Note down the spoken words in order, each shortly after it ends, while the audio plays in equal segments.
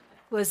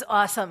was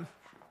awesome.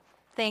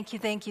 Thank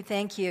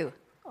you,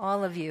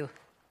 all of you.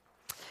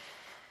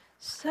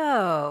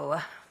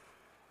 So,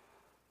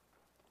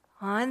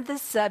 on the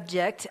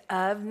subject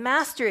of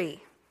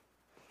mastery,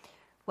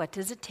 what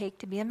does it take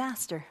to be a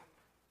master?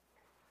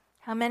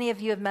 How many of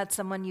you have met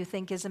someone you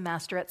think is a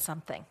master at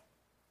something?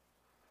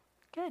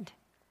 Good.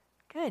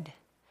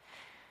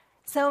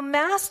 So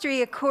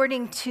mastery,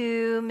 according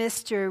to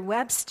Mr.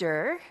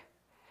 Webster,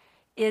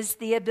 is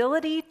the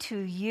ability to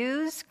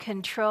use,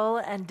 control,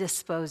 and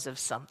dispose of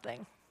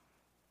something.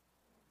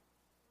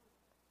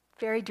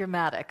 Very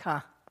dramatic,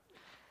 huh?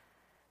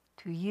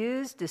 To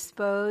use,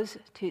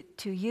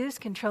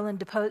 control,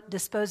 and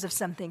dispose of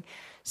something.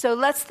 So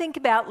let's think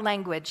about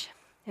language.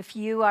 If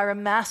you are a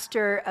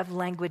master of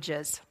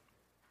languages,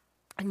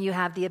 and you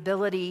have the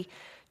ability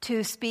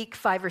to speak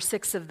 5 or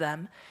 6 of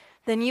them,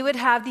 then you would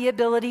have the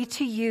ability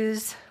to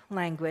use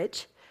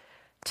language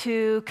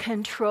to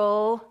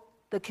control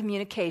the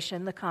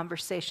communication, the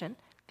conversation,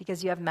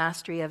 because you have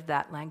mastery of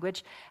that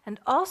language, and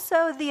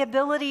also the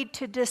ability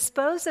to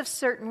dispose of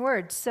certain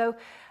words. So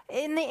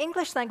in the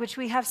English language,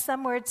 we have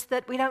some words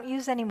that we don't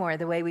use anymore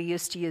the way we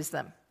used to use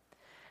them.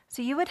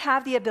 So you would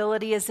have the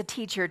ability as a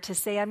teacher to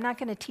say, I'm not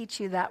going to teach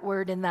you that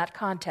word in that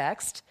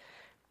context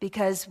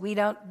because we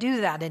don't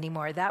do that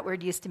anymore. That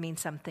word used to mean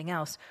something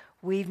else.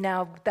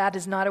 That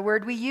is not a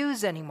word we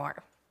use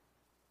anymore.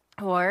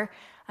 Or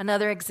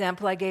another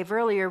example I gave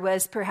earlier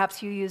was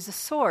perhaps you use a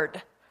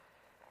sword.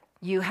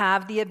 You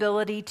have the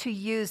ability to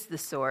use the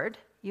sword.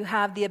 You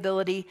have the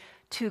ability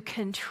to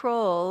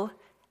control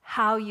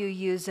how you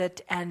use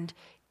it and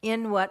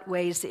in what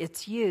ways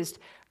it's used.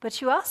 But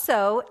you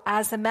also,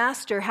 as a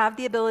master, have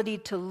the ability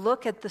to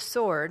look at the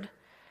sword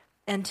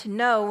and to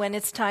know when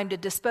it's time to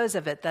dispose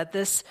of it, that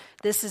this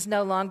is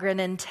no longer an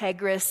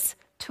integrous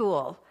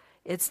tool.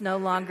 It's no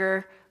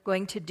longer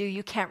going to do,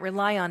 you can't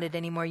rely on it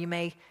anymore. You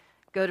may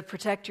go to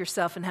protect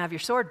yourself and have your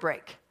sword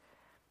break.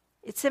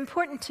 It's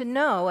important to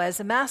know as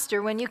a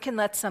master when you can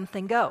let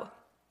something go,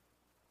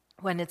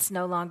 when it's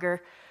no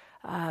longer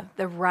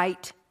the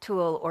right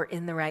tool or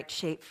in the right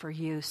shape for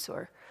use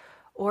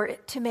or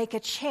to make a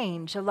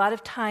change. A lot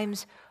of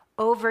times,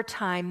 over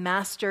time,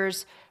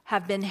 masters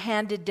have been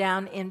handed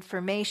down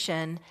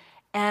information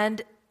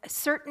and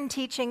certain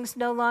teachings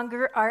no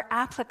longer are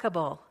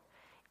applicable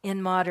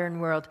in modern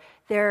world.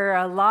 There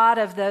are a lot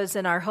of those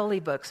in our holy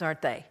books,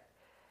 aren't they?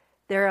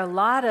 There are a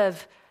lot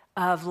of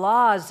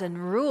laws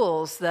and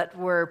rules that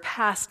were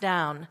passed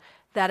down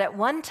that at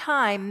one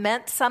time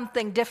meant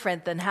something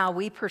different than how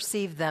we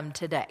perceive them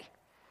today.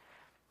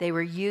 They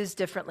were used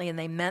differently and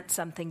they meant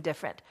something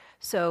different.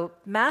 So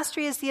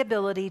mastery is the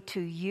ability to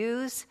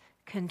use,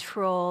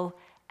 control,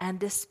 and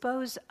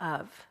dispose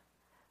of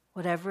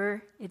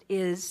whatever it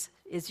is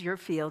your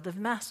field of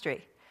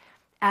mastery.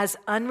 As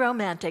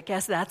unromantic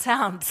as that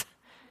sounds.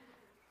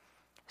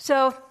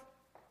 So,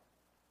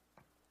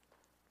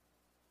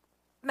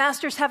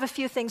 masters have a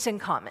few things in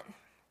common.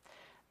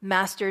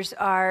 Masters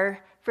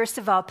are, first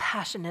of all,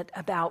 passionate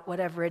about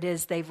whatever it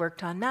is they've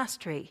worked on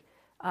mastery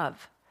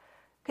of.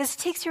 Because it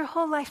takes your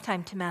whole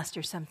lifetime to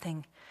master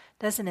something,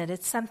 doesn't it?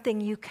 It's something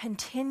you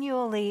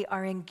continually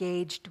are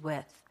engaged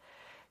with.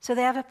 So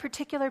they have a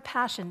particular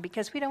passion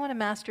because we don't want to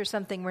master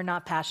something we're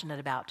not passionate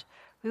about.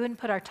 We wouldn't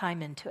put our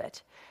time into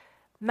it.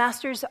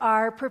 Masters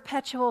are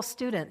perpetual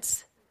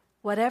students.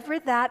 Whatever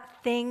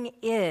that thing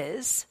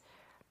is,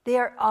 they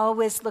are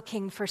always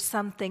looking for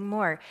something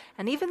more.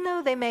 And even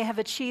though they may have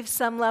achieved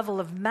some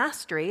level of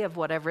mastery of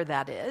whatever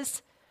that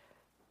is,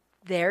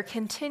 they're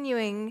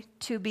continuing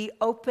to be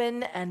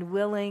open and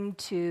willing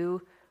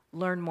to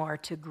learn more,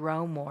 to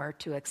grow more,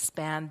 to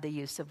expand the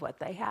use of what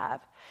they have.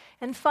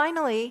 And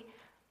finally,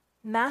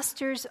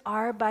 masters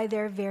are by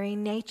their very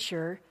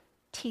nature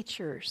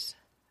teachers,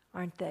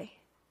 aren't they?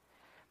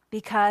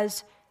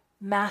 Because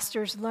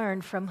masters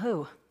learn from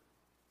who?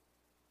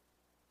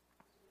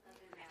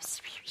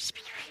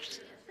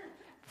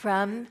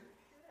 From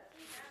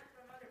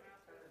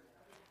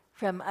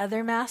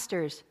other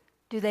masters.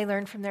 Do they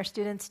learn from their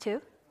students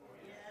too?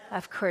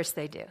 Of course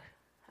they do.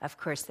 Of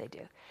course they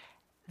do.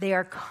 They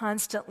are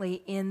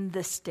constantly in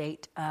the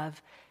state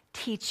of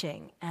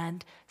teaching.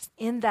 And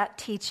in that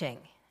teaching,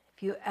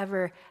 if you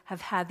ever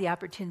have had the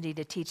opportunity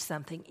to teach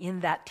something, in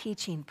that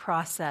teaching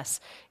process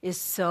is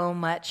so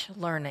much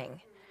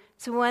learning.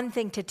 It's one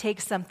thing to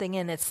take something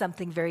in, it's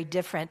something very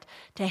different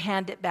to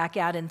hand it back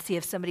out and see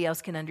if somebody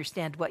else can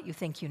understand what you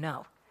think you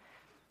know.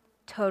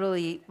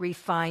 Totally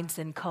refines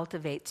and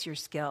cultivates your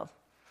skill.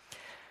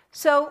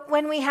 So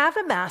when we have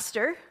a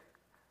master,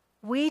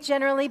 we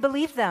generally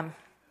believe them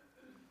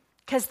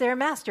because they're a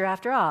master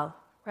after all,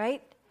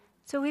 right?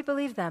 So we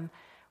believe them.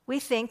 We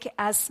think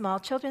as small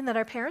children that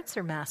our parents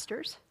are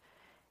masters,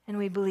 and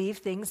we believe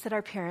things that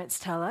our parents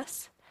tell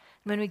us.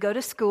 When we go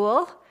to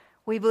school,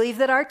 we believe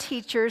that our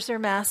teachers are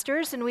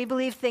masters, and we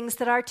believe things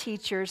that our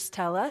teachers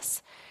tell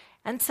us.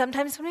 And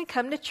sometimes when we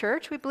come to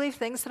church, we believe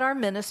things that our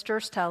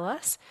ministers tell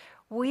us.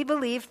 We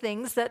believe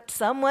things that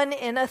someone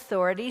in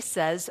authority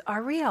says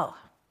are real.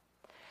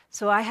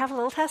 So I have a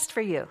little test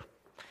for you.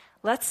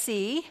 Let's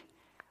see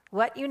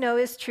what you know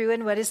is true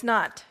and what is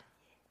not.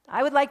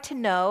 I would like to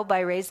know,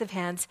 by raise of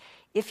hands,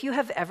 if you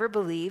have ever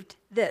believed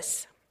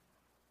this.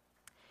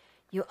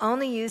 You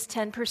only use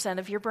 10%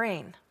 of your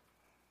brain.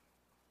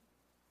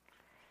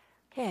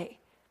 Okay,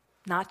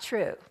 not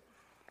true.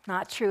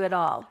 Not true at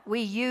all.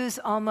 We use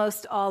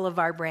almost all of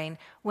our brain.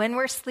 When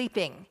we're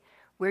sleeping,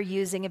 we're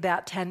using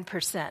about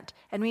 10%.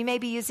 And we may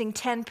be using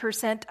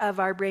 10% of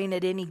our brain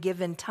at any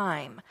given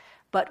time,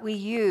 but we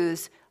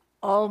use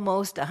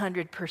almost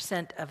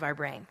 100% of our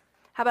brain.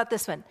 How about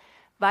this one?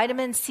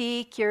 Vitamin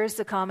C cures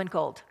the common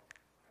cold.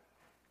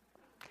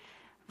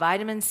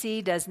 Vitamin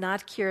C does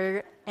not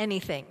cure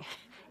anything.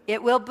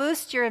 It will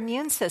boost your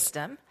immune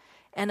system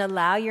and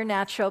allow your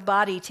natural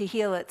body to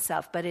heal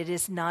itself, but it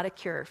is not a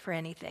cure for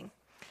anything.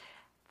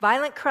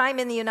 Violent crime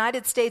in the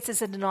United States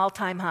is at an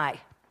all-time high.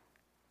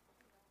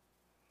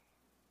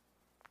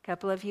 A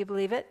couple of you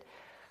believe it?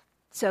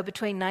 So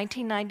between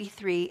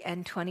 1993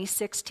 and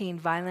 2016,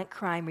 violent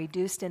crime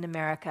reduced in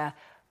America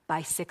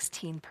by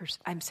 50%.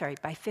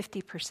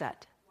 Wow.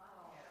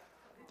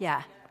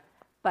 Yeah,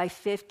 by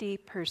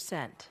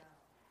 50%.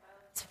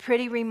 It's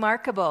pretty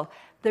remarkable.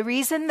 The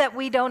reason that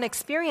we don't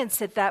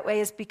experience it that way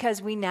is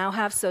because we now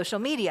have social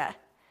media.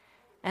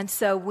 And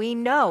so we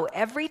know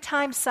every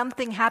time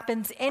something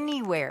happens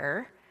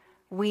anywhere,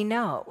 we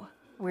know.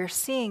 We're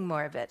seeing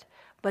more of it.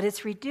 But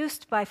it's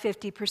reduced by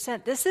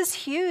 50%. This is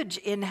huge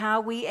in how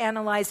we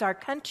analyze our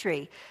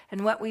country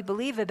and what we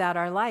believe about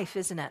our life,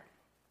 isn't it?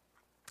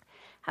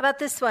 How about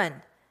this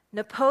one?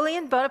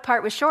 Napoleon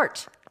Bonaparte was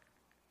short.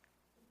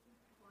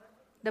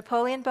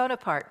 Napoleon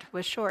Bonaparte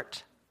was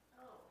short.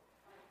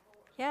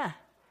 Yeah.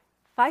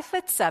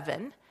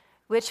 5'7",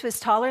 which was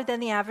taller than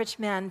the average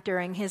man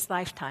during his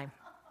lifetime.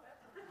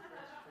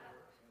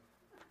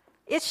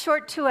 It's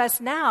short to us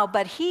now,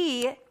 but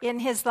he, in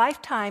his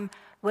lifetime,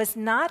 was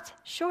not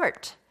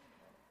short.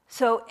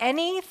 So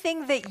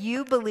anything that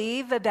you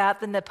believe about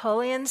the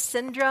Napoleon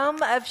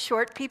syndrome of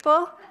short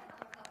people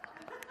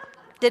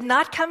did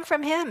not come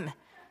from him.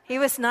 He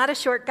was not a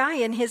short guy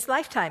in his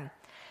lifetime.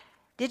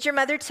 Did your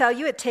mother tell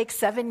you it takes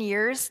 7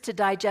 years to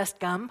digest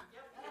gum?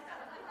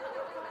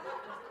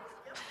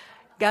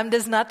 Gum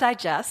does not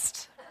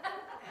digest.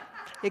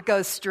 It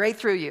goes straight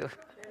through you.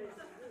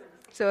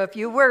 So if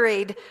you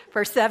worried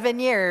for 7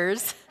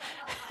 years,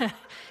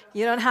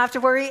 you don't have to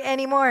worry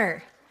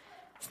anymore.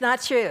 It's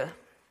not true.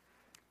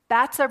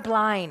 Bats are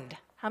blind.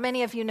 How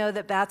many of you know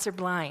that bats are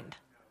blind?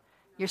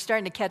 You're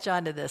starting to catch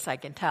on to this, I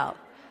can tell.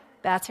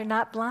 Bats are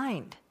not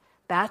blind.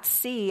 Bats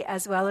see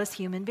as well as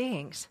human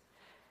beings.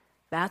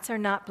 Bats are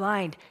not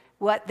blind.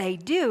 What they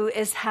do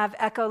is have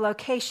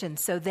echolocation.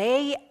 So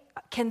they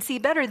can see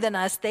better than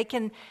us. They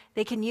can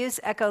use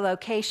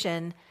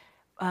echolocation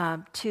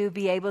to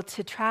be able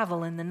to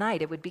travel in the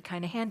night. It would be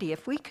kind of handy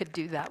if we could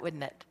do that,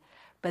 wouldn't it?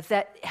 But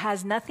that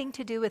has nothing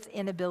to do with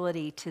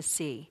inability to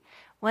see.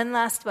 One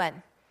last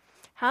one.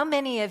 How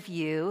many of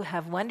you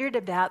have wondered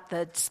about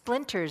the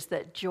splinters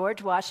that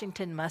George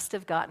Washington must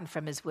have gotten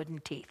from his wooden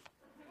teeth?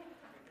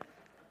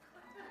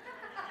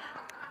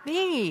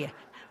 Me.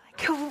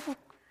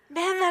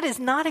 Man, that is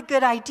not a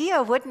good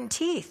idea, wooden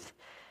teeth.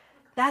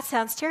 That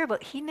sounds terrible.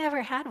 He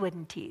never had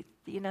wooden teeth.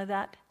 Do you know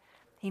that?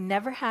 He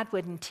never had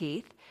wooden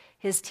teeth.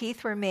 His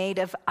teeth were made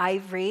of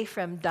ivory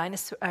from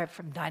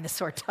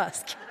dinosaur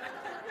tusk.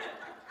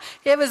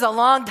 It was a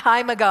long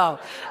time ago.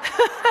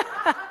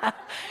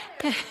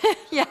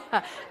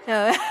 Yeah.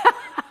 No.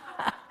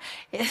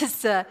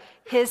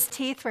 His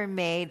teeth were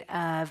made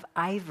of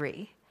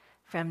ivory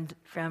from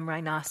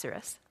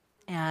rhinoceros.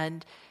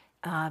 And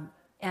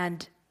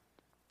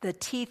the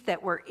teeth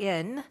that were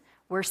in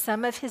were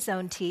some of his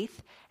own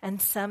teeth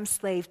and some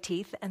slave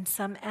teeth and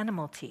some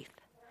animal teeth.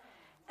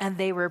 And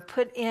they were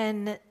put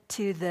in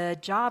to the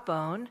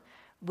jawbone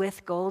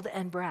with gold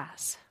and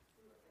brass.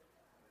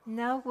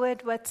 No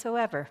wood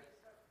whatsoever.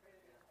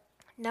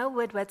 No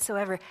wood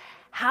whatsoever.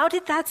 How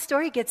did that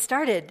story get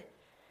started?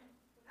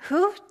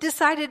 Who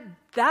decided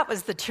that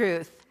was the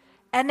truth?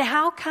 And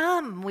how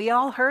come we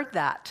all heard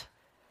that?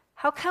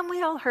 How come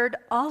we all heard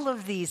all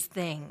of these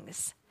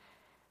things?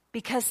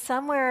 Because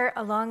somewhere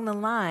along the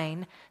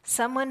line,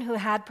 someone who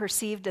had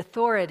perceived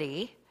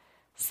authority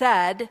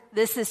said,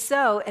 this is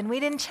so, and we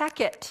didn't check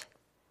it.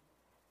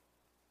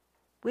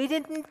 We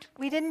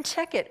didn't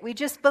check it. We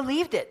just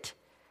believed it.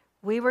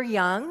 We were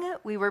young,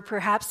 we were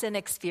perhaps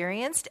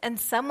inexperienced, and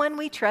someone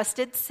we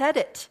trusted said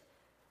it.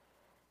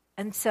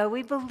 And so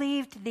we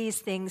believed these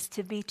things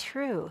to be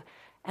true,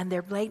 and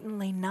they're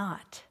blatantly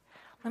not.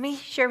 Let me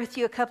share with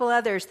you a couple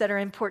others that are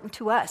important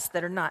to us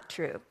that are not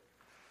true.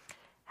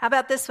 How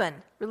about this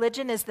one?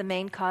 Religion is the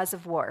main cause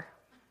of war.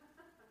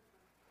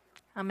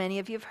 How many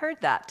of you have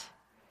heard that?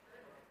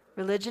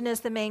 Religion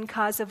is the main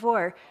cause of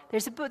war.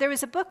 There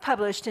was a book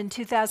published in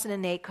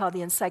 2008 called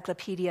The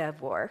Encyclopedia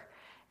of War,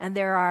 and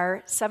there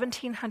are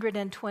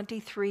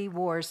 1,723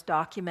 wars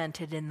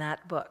documented in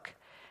that book.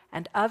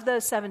 And of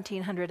those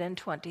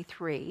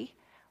 1,723,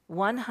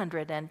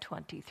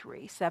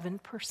 123,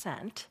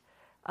 7%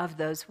 of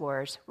those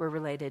wars were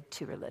related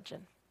to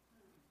religion.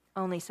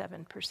 Only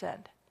 7%.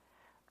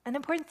 An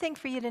important thing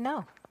for you to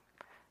know,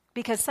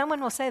 because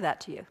someone will say that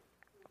to you.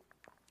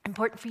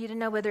 Important for you to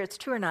know whether it's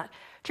true or not.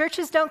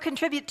 Churches don't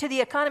contribute to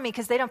the economy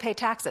because they don't pay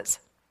taxes.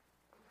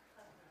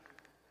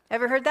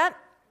 Ever heard that?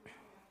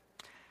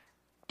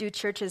 Do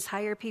churches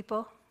hire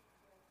people?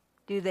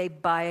 Do they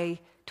buy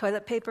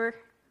toilet paper?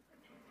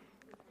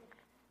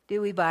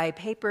 Do we buy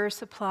paper,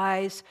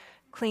 supplies,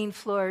 clean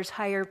floors,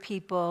 hire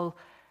people,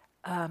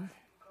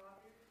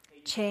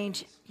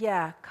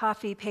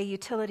 coffee, pay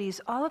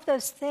utilities? All of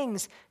those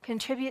things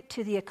contribute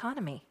to the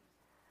economy.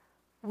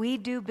 We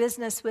do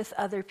business with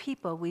other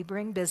people. We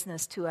bring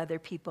business to other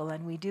people,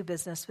 and we do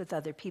business with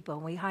other people.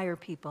 And we hire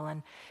people,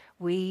 and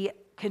we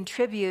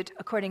contribute,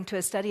 according to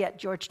a study at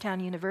Georgetown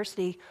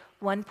University,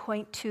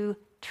 $1.2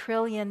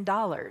 trillion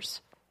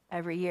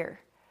every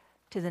year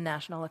to the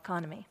national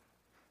economy.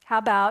 How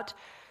about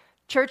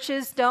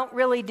churches don't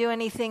really do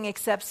anything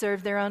except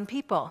serve their own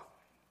people?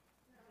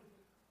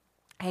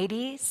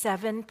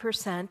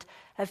 87%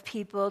 of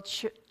people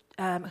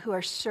who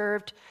are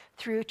served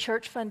through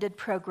church-funded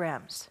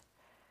programs,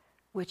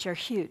 which are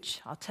huge.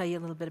 I'll tell you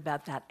a little bit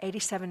about that.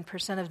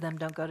 87% of them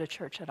don't go to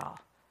church at all.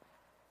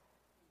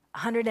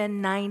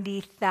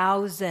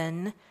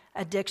 190,000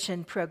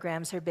 addiction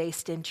programs are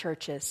based in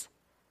churches.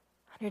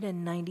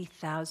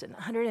 190,000.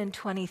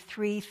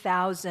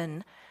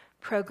 123,000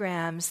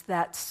 programs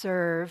that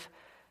serve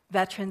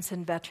veterans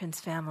and veterans'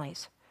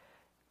 families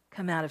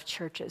come out of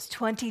churches.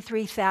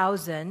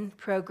 27,000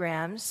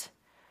 programs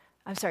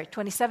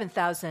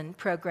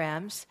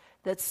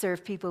that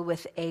serve people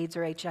with AIDS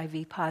or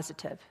HIV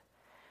positive.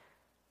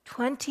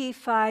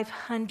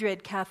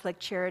 2,500 Catholic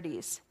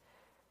charities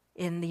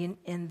in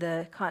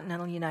the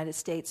continental United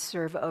States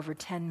serve over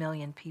 10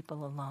 million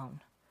people alone.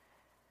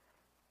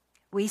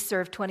 We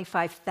serve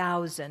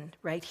 25,000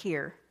 right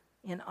here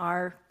in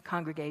our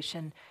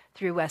congregation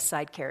through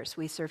Westside Cares.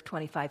 We serve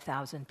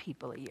 25,000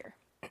 people a year.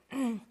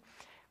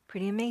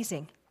 Pretty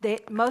amazing.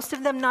 Most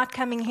of them not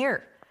coming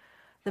here.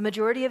 The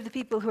majority of the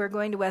people who are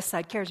going to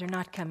Westside Cares are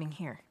not coming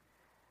here.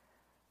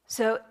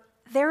 So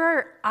there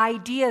are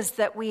ideas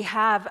that we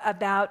have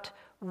about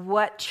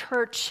what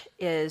church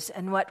is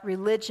and what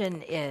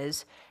religion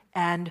is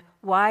and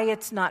why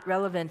it's not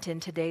relevant in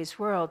today's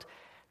world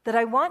that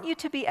I want you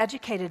to be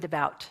educated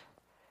about.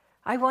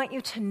 I want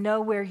you to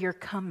know where you're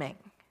coming.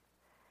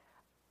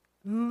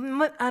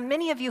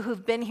 Many of you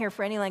who've been here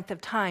for any length of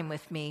time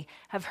with me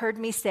have heard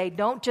me say,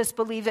 don't just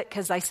believe it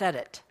because I said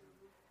it.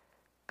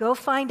 Go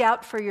find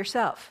out for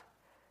yourself.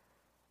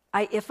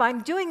 If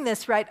I'm doing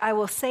this right, I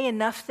will say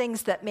enough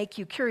things that make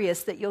you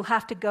curious that you'll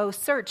have to go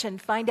search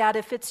and find out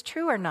if it's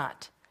true or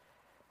not.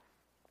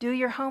 Do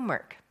your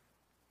homework.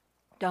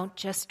 Don't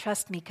just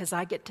trust me because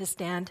I get to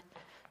stand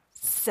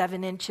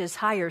 7 inches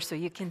higher so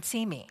you can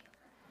see me.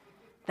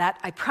 That,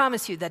 I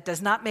promise you, that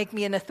does not make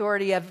me an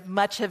authority of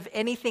much of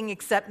anything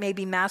except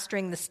maybe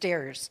mastering the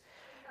stairs,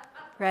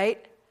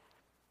 right?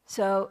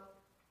 So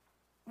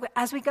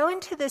as we go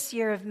into this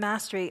year of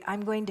mastery,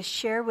 I'm going to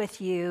share with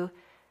you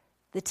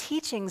the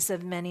teachings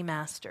of many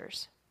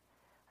masters.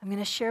 I'm going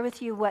to share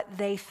with you what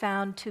they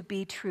found to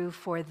be true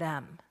for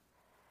them.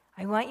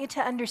 I want you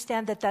to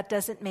understand that that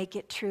doesn't make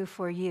it true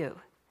for you.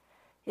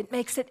 It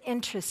makes it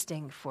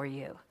interesting for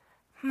you.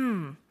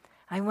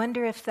 I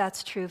wonder if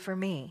that's true for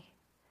me.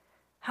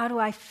 How do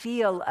I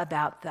feel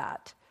about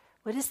that?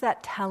 What is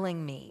that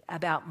telling me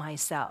about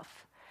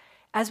myself?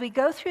 As we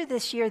go through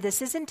this year,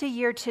 this isn't a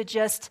year to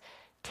just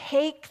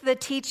take the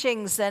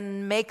teachings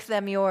and make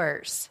them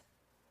yours.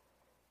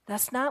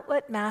 That's not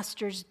what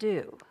masters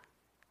do.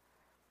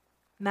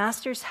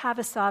 Masters have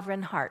a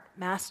sovereign heart.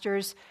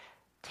 Masters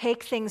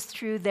take things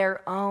through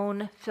their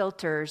own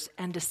filters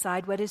and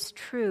decide what is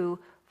true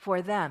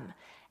for them.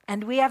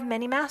 And we have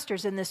many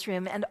masters in this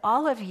room, and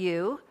all of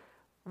you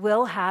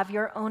will have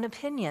your own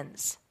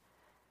opinions.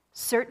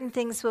 Certain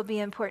things will be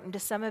important to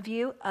some of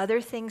you, other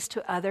things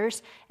to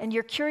others, and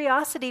your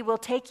curiosity will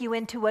take you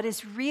into what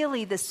is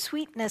really the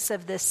sweetness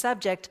of this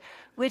subject,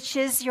 which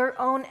is your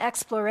own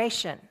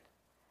exploration.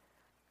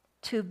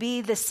 To be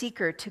the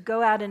seeker, to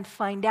go out and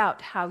find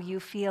out how you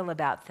feel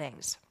about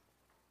things.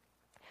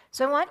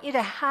 So I want you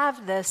to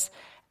have this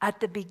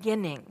at the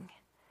beginning.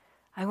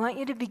 I want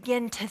you to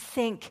begin to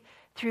think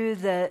through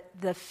the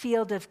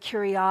field of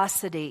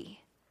curiosity.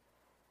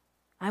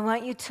 I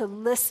want you to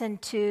listen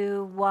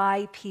to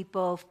why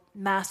people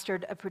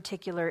mastered a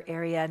particular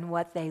area and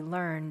what they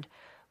learned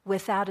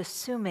without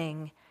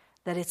assuming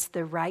that it's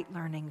the right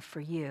learning for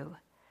you,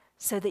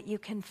 so that you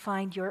can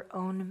find your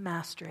own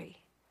mastery.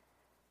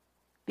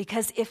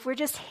 Because if we're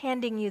just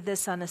handing you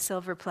this on a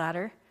silver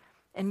platter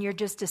and you're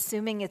just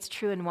assuming it's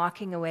true and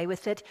walking away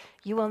with it,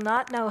 you will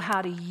not know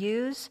how to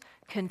use,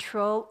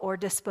 control, or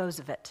dispose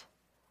of it.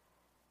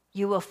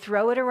 You will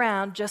throw it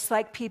around just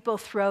like people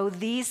throw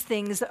these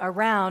things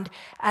around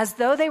as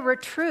though they were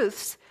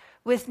truths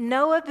with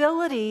no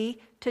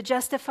ability to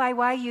justify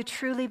why you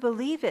truly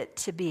believe it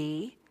to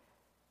be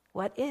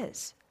what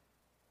is.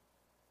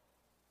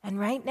 And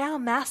right now,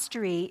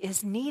 mastery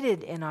is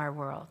needed in our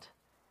world.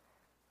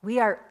 We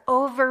are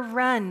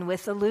overrun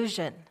with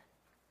illusion.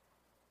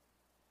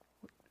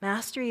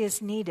 Mastery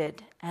is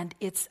needed, and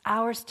it's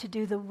ours to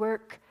do the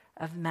work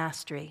of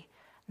mastery.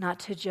 not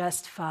to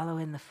just follow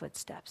in the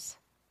footsteps.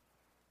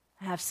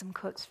 I have some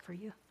quotes for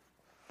you.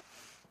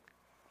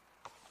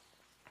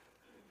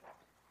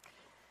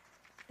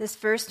 This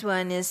first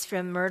one is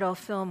from Myrtle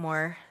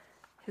Fillmore,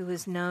 who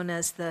was known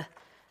as the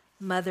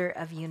Mother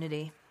of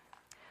Unity.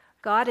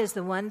 God is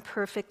the one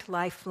perfect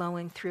life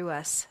flowing through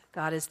us.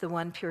 God is the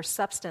one pure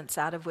substance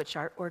out of which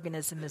our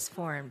organism is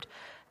formed.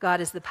 God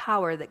is the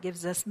power that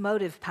gives us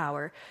motive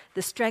power,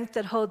 the strength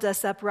that holds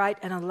us upright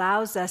and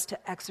allows us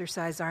to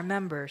exercise our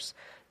members,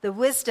 the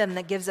wisdom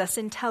that gives us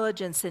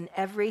intelligence in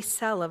every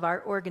cell of our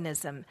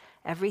organism,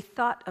 every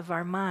thought of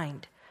our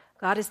mind.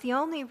 God is the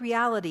only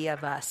reality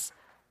of us.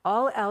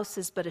 All else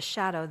is but a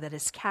shadow that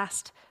is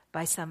cast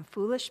by some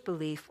foolish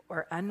belief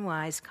or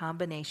unwise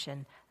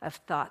combination of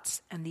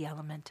thoughts and the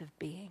element of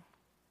being.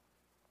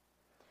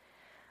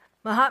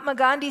 Mahatma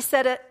Gandhi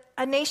said,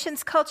 a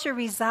nation's culture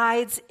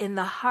resides in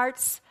the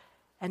hearts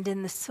and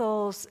in the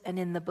souls and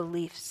in the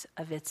beliefs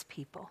of its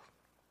people.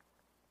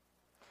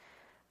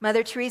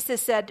 Mother Teresa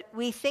said,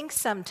 we think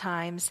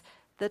sometimes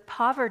that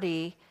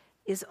poverty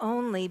is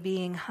only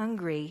being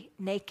hungry,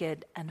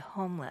 naked, and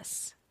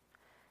homeless.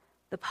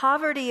 The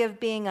poverty of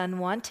being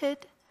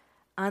unwanted,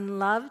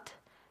 unloved,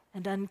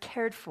 and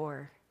uncared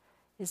for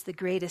is the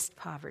greatest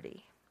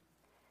poverty.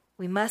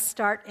 We must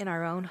start in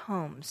our own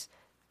homes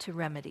to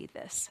remedy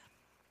this.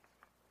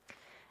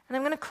 And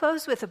I'm going to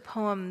close with a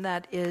poem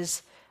that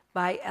is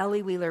by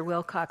Ellie Wheeler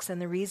Wilcox,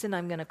 and the reason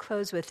I'm going to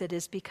close with it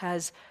is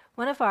because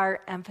one of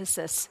our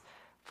emphasis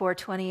for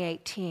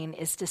 2018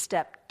 is to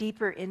step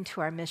deeper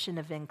into our mission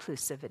of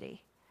inclusivity,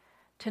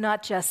 to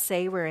not just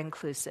say we're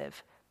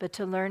inclusive, but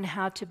to learn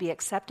how to be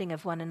accepting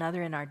of one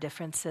another in our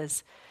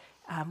differences,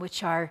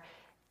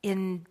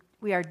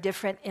 we are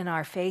different in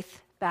our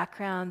faith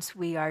backgrounds,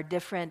 we are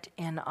different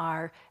in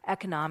our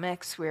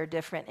economics, we're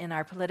different in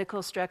our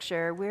political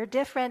structure, we're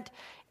different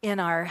in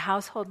our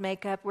household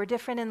makeup, we're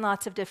different in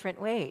lots of different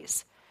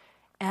ways.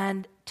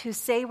 And to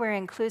say we're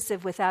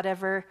inclusive without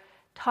ever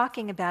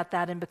talking about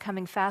that and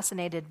becoming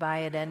fascinated by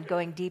it and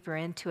going deeper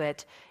into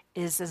it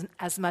is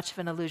as much of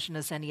an illusion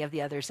as any of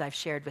the others I've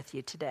shared with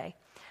you today.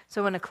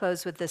 So I want to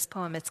close with this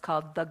poem. It's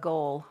called The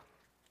Goal.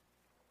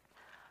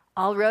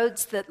 All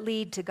roads that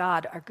lead to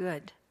God are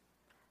good.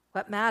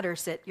 What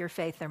matters it, your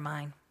faith or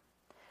mine?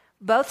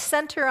 Both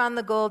center on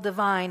the goal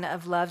divine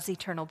of love's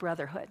eternal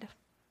brotherhood.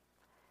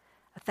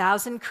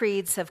 1,000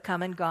 creeds have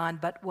come and gone,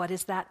 but what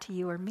is that to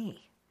you or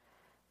me?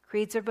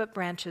 Creeds are but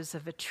branches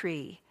of a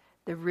tree.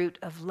 The root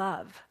of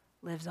love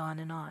lives on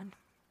and on.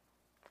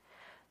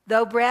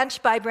 Though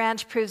branch by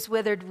branch proves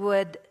withered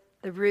wood,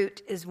 the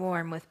root is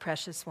warm with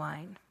precious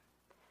wine.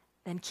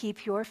 Then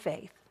keep your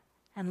faith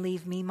and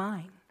leave me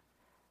mine.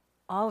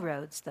 All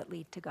roads that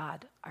lead to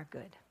God are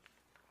good.